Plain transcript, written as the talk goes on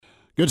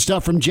Good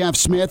stuff from Jeff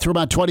Smith. We're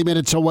about 20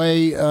 minutes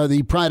away.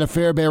 The Pride of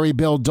Fairbury,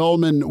 Bill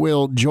Dolman,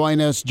 will join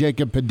us.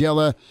 Jacob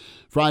Padilla,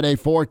 Friday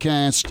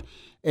forecast.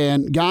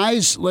 And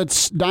guys,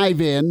 let's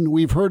dive in.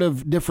 We've heard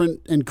of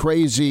different and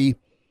crazy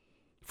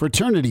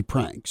fraternity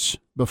pranks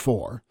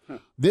before.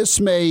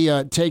 This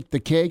may take the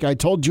cake. I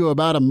told you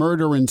about a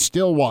murder in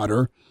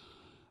Stillwater.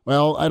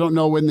 Well, I don't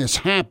know when this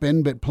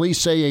happened, but police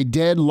say a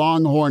dead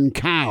longhorn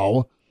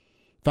cow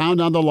found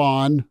on the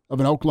lawn of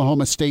an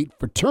Oklahoma State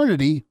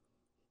fraternity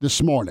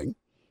this morning.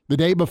 The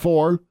day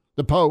before,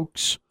 the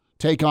Pokes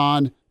take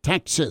on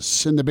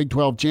Texas in the Big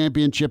XII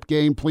Championship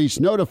Game. Police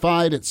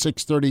notified at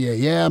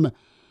 6:30 a.m.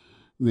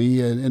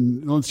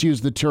 And let's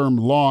use the term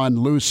lawn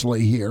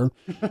loosely here.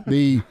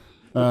 The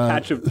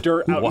patch of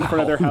dirt out in front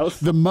of their house.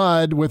 The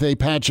mud with a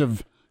patch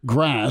of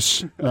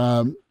grass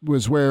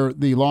was where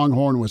the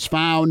longhorn was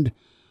found.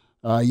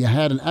 You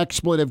had an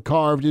expletive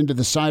carved into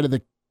the side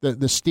of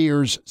the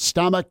steer's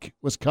stomach,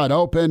 was cut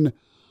open.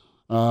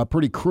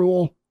 Pretty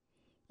cruel.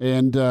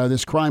 And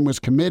this crime was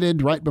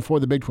committed right before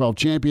the Big 12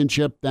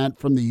 Championship. That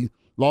from the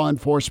law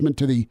enforcement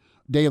to the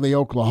Daily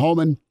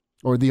Oklahoman,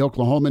 or the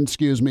Oklahoman,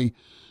 excuse me.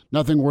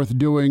 Nothing worth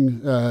doing.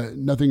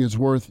 Nothing is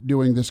worth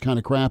doing this kind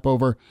of crap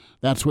over.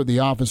 That's what the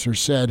officer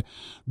said.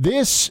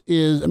 This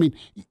is, I mean,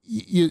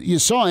 you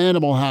saw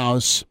Animal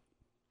House,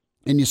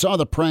 and you saw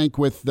the prank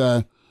with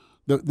the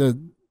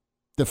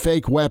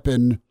fake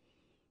weapon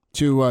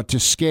to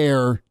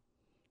scare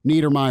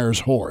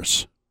Niedermeyer's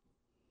horse.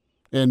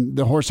 And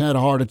the horse had a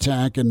heart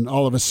attack, and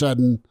all of a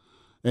sudden,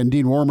 in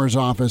Dean Wormer's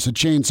office, a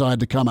chainsaw had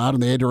to come out,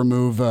 and they had to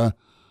remove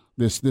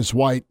this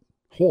white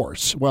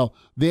horse. Well,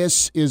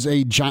 this is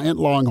a giant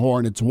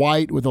longhorn. It's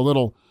white with a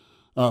little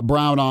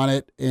brown on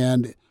it,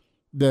 and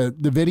the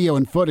video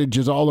and footage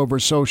is all over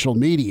social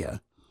media.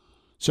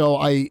 So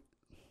I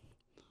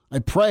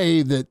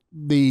pray that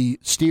the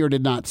steer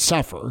did not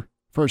suffer,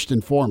 first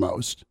and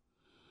foremost.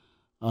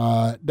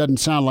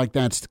 Doesn't sound like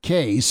that's the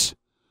case.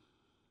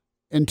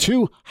 And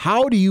two,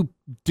 how do you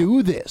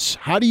do this?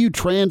 How do you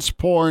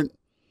transport,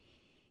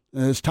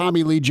 as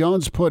Tommy Lee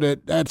Jones put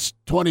it, that's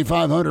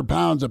 2,500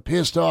 pounds of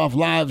pissed off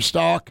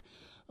livestock.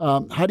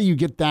 How do you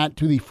get that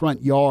to the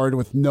front yard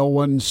with no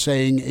one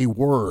saying a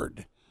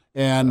word?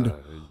 And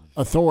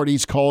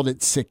authorities called it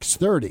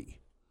 6:30.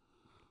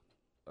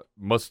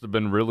 Must have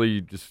been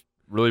really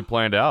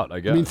planned out,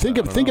 I guess. I mean, think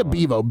of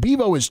Bevo.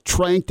 Bevo is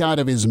tranked out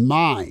of his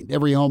mind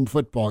every home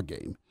football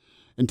game.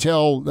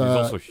 Until he's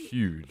also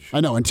huge.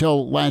 I know,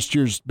 until last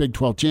year's Big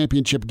 12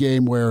 Championship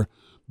Game where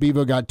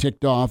Bevo got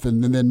ticked off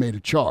and then made a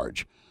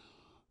charge.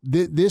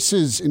 This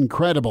is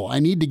incredible. I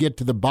need to get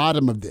to the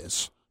bottom of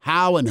this.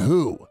 How and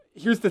who?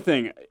 Here's the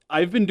thing.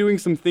 I've been doing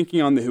some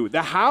thinking on the who.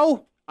 The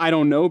how, I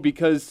don't know,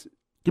 because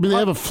I mean, they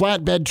have a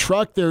flatbed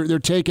truck. They're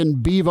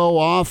taking Bevo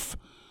off.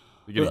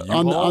 You get a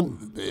U-Haul?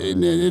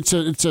 It's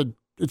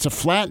a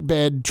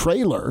flatbed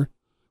trailer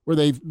where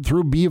they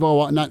threw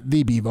Bevo, not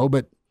the Bevo,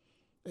 but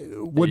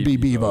would-be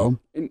Bevo,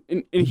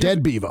 and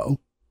dead Bevo.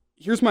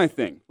 Here's my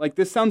thing. Like,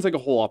 this sounds like a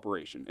whole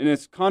operation. And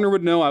as Connor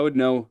would know, I would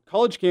know,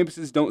 college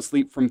campuses don't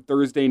sleep from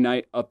Thursday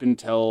night up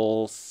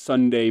until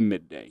Sunday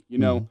midday. You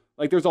know?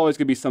 Like, there's always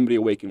going to be somebody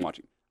awake and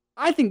watching.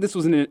 I think this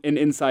was an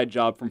inside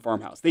job from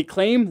Farmhouse. They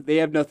claim they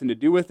have nothing to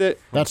do with it.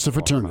 That's the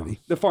fraternity.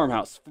 The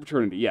Farmhouse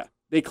fraternity, yeah.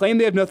 They claim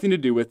they have nothing to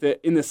do with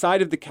it. In the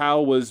side of the cow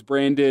was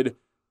branded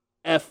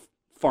F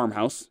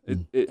Farmhouse.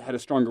 It had a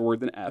stronger word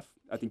than F.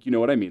 I think you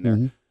know what I mean there.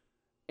 Mm-hmm.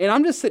 And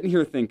I'm just sitting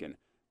here thinking,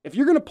 if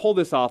you're going to pull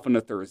this off on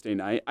a Thursday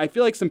night, I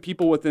feel like some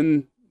people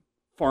within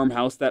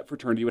Farmhouse, that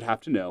fraternity, would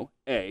have to know,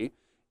 A.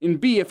 And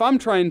B, if I'm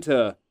trying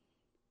to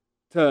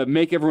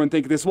make everyone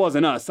think this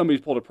wasn't us,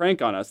 somebody's pulled a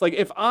prank on us. Like,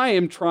 if I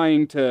am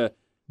trying to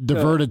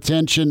divert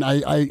attention,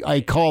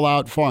 I call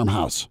out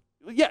Farmhouse.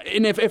 Yeah,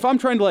 and if I'm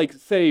trying to, like,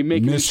 say,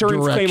 make an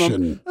insurance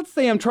claim, let's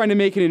say I'm trying to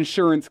make an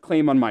insurance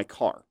claim on my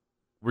car.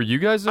 Were you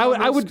guys in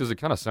I would, because it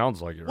kind of sounds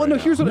like it. Well, no,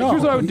 here's what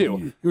I would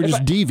do. You're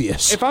just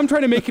devious. If I'm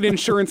trying to make an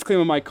insurance claim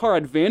on my car,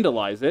 I'd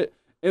vandalize it,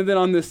 and then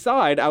on the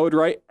side, I would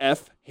write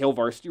F Hail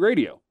Varsity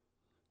Radio.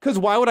 Because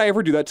why would I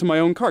ever do that to my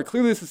own car?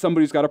 Clearly, this is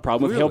somebody who's got a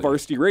problem with Hail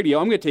Varsity Radio.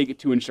 I'm going to take it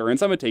to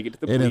insurance. I'm going to take it to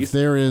the police. And if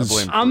there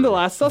is I'm the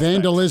last suspect.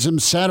 Vandalism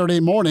Saturday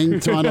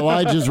morning on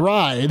Elijah's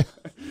ride.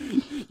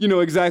 You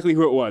know exactly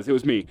who it was. It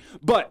was me.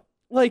 But,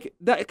 like,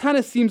 that kind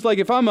of seems like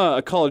if I'm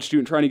a college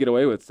student trying to get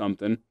away with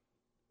something,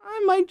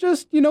 I might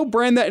just,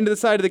 brand that into the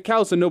side of the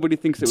cow so nobody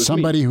thinks it was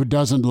somebody who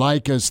doesn't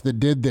like us that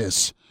did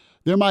this.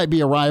 There might be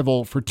a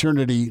rival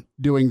fraternity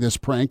doing this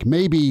prank.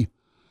 Maybe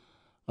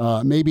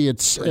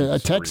it's a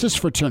Texas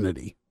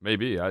fraternity.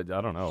 Maybe. I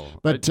don't know.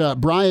 But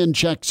Brian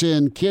checks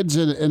in. Kids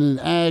in an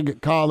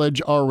ag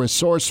college are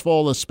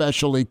resourceful,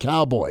 especially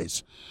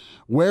cowboys.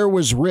 Where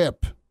was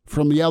Rip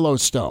from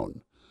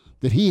Yellowstone?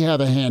 Did he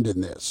have a hand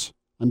in this?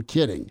 I'm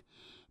kidding.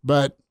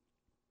 But,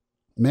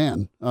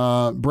 man,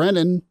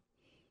 Brennan...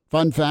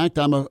 Fun fact,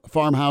 I'm a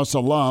Farmhouse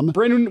alum.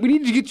 Brandon, we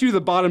need to get you to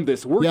the bottom of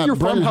this. Work your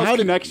Brennan, Farmhouse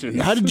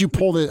connections. How did you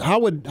pull this? How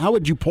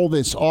would you pull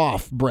this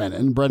off,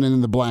 Brennan? Brennan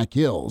in the Black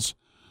Hills.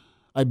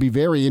 I'd be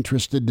very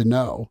interested to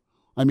know.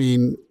 I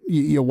mean,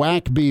 you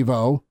whack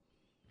Bevo,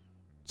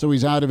 so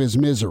he's out of his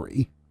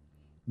misery.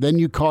 Then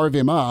you carve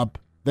him up.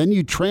 Then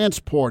you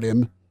transport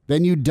him.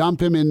 Then you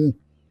dump him in,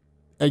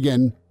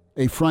 again,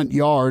 a front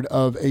yard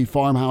of a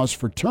farmhouse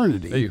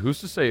fraternity. Hey,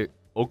 who's to say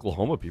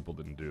Oklahoma people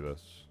didn't do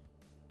this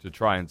to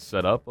try and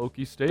set up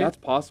Okie State? That's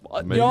possible.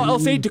 I'll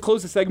say to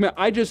close the segment,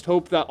 I just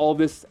hope that all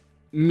this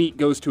meat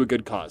goes to a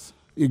good cause.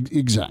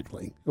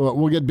 Exactly.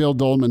 We'll get Bill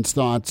Dolman's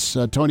thoughts.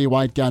 Tony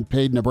White got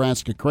paid,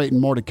 Nebraska Creighton.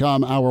 More to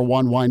come. Hour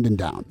 1 winding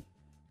down.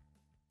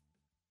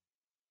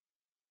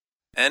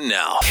 And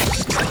now,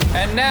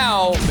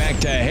 back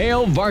to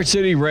Hail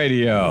Varsity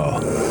Radio.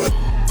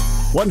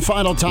 One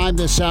final time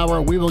this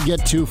hour, we will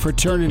get to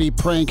fraternity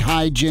prank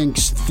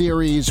hijinks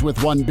theories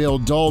with one Bill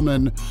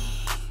Dolman.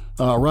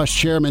 Rush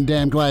Chairman,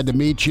 damn glad to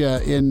meet you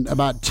in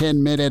about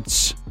 10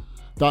 minutes.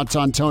 Thoughts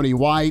on Tony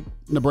White,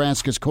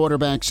 Nebraska's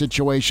quarterback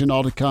situation,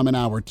 all to come in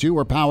hour 2.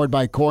 We're powered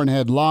by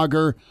Cornhead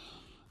Lager.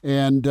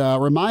 And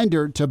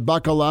reminder to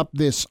buckle up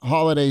this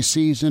holiday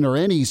season or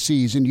any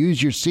season.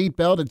 Use your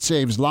seatbelt. It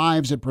saves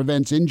lives. It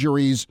prevents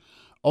injuries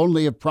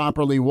only if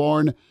properly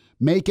worn.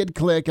 Make it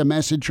click, a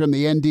message from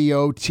the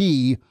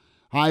NDOT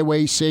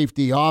Highway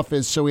Safety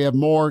Office. So we have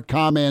more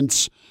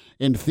comments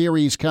and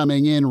theories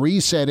coming in.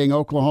 Resetting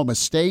Oklahoma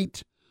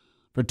State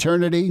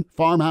fraternity,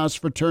 farmhouse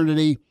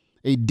fraternity,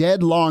 a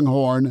dead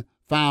longhorn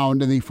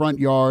found in the front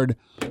yard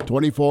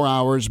 24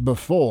 hours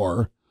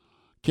before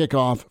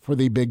kickoff for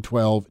the Big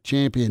XII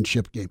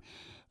Championship game.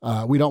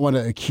 We don't want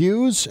to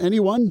accuse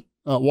anyone.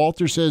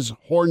 Walter says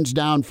horns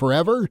down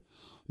forever.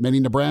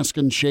 Many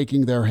Nebraskans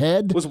shaking their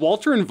head. Was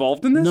Walter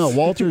involved in this? No,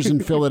 Walter's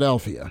in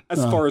Philadelphia.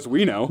 As far as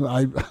we know.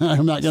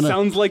 I'm not going to.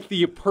 Sounds like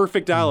the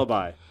perfect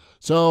alibi.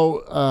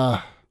 So,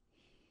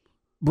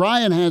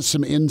 Brian has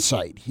some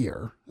insight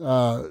here,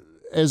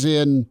 as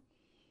in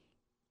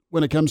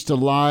when it comes to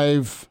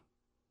live,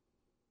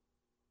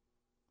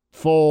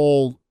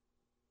 full,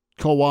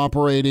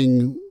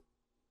 cooperating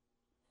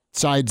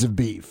sides of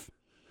beef.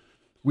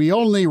 We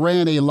only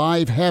ran a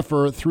live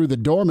heifer through the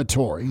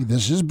dormitory.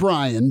 This is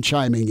Brian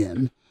chiming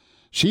in.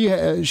 She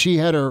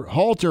had her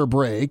halter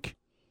break,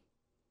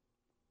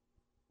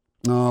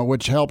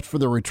 which helped for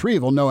the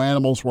retrieval. No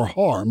animals were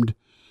harmed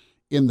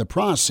in the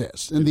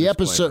process. In the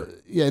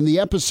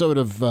episode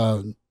of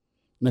and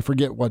I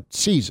forget what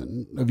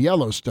season of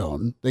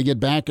Yellowstone, they get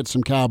back at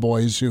some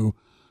cowboys who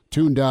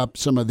tuned up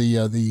some of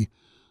the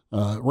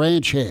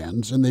ranch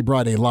hands, and they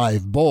brought a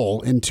live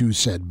bull into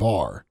said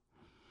bar.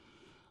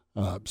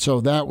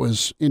 So that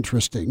was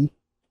interesting.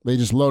 They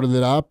just loaded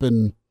it up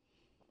and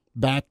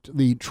backed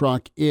the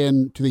truck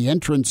in to the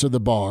entrance of the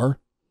bar,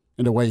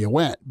 and away you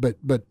went. But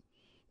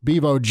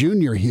Bevo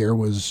Jr. here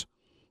was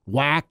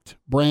whacked,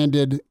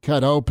 branded,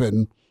 cut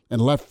open,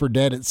 and left for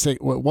dead at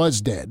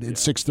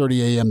 6:30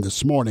 a.m.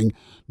 this morning.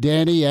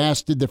 Danny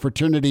asked, did the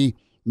fraternity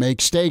make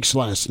steaks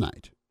last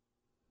night?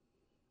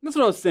 That's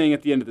what I was saying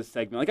at the end of the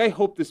segment. Like, I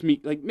hope this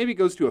meat, like, maybe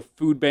goes to a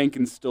food bank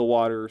in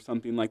Stillwater or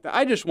something like that.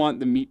 I just want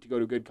the meat to go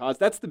to a good cause.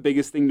 That's the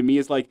biggest thing to me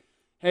is like,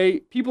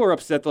 hey, people are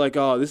upset. They're like,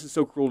 oh, this is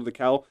so cruel to the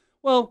cow.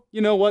 Well, you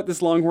know what?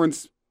 This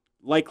Longhorn's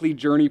likely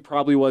journey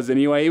probably was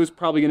anyway. It was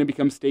probably going to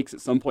become steaks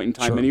at some point in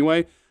time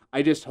anyway.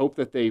 I just hope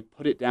that they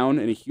put it down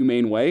in a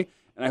humane way,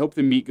 and I hope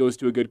the meat goes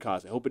to a good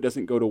cause. I hope it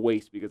doesn't go to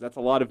waste, because that's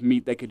a lot of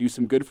meat that could do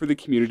some good for the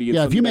community.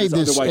 Yeah, if you made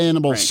this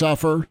animal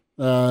suffer...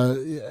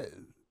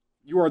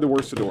 you are the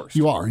worst of the worst.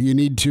 You are. You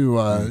need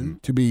to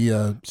be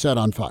set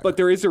on fire. But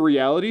there is a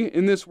reality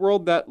in this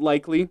world that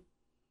likely,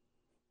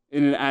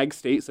 in an ag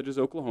state such as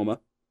Oklahoma,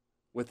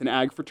 with an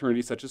ag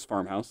fraternity such as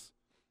Farmhouse,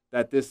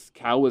 that this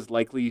cow was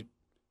likely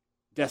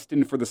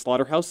destined for the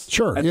slaughterhouse.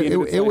 Sure,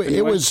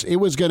 it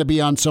was going to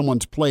be on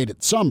someone's plate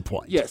at some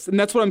point. Yes, and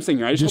that's what I'm saying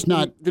here. I just hope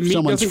not the meat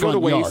someone's doesn't go to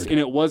front waste, yard. and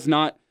it was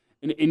not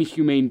an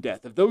inhumane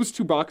death. If those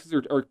two boxes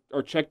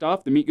are checked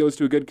off, the meat goes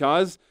to a good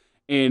cause,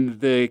 and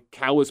the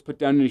cow was put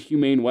down in a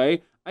humane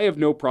way, I have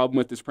no problem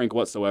with this prank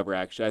whatsoever,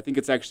 actually. I think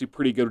it's actually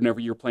pretty good whenever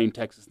you're playing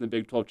Texas in the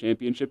Big XII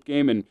Championship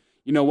game. And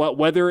you know what?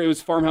 Whether it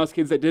was Farmhouse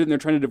kids that did it and they're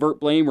trying to divert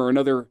blame or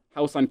another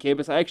house on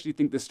campus, I actually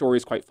think this story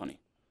is quite funny.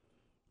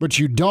 What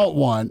you don't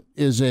want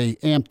is a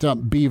amped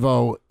up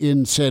Bevo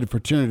in said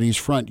fraternity's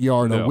front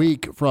yard a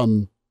week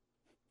from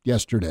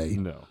yesterday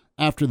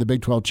after the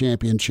Big 12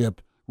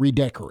 Championship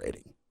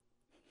redecorating.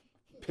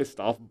 Pissed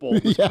off bull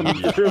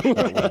coming through.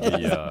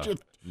 Yeah,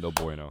 no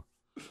bueno.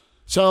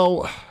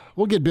 So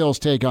we'll get Bill's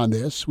take on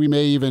this. We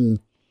may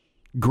even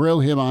grill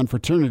him on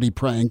fraternity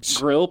pranks.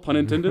 Grill, pun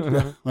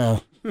intended?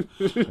 Well,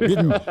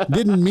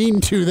 didn't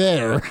mean to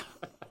there.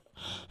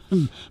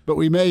 But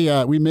we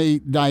may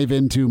dive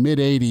into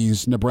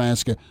mid-'80s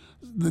Nebraska.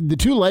 The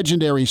two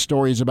legendary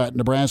stories about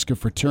Nebraska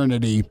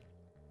fraternity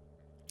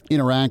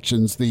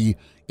interactions, the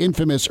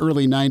infamous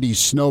early 90s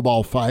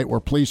snowball fight where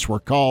police were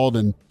called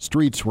and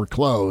streets were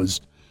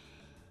closed.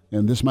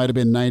 And this might have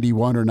been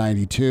 91 or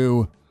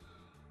 92.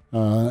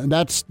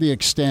 That's the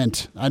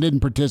extent. I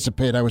didn't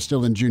participate. I was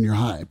still in junior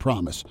high, I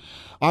promise.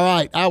 All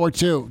right, hour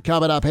 2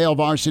 coming up. Hail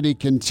Varsity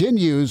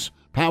continues,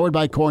 powered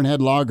by Cornhead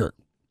Lager.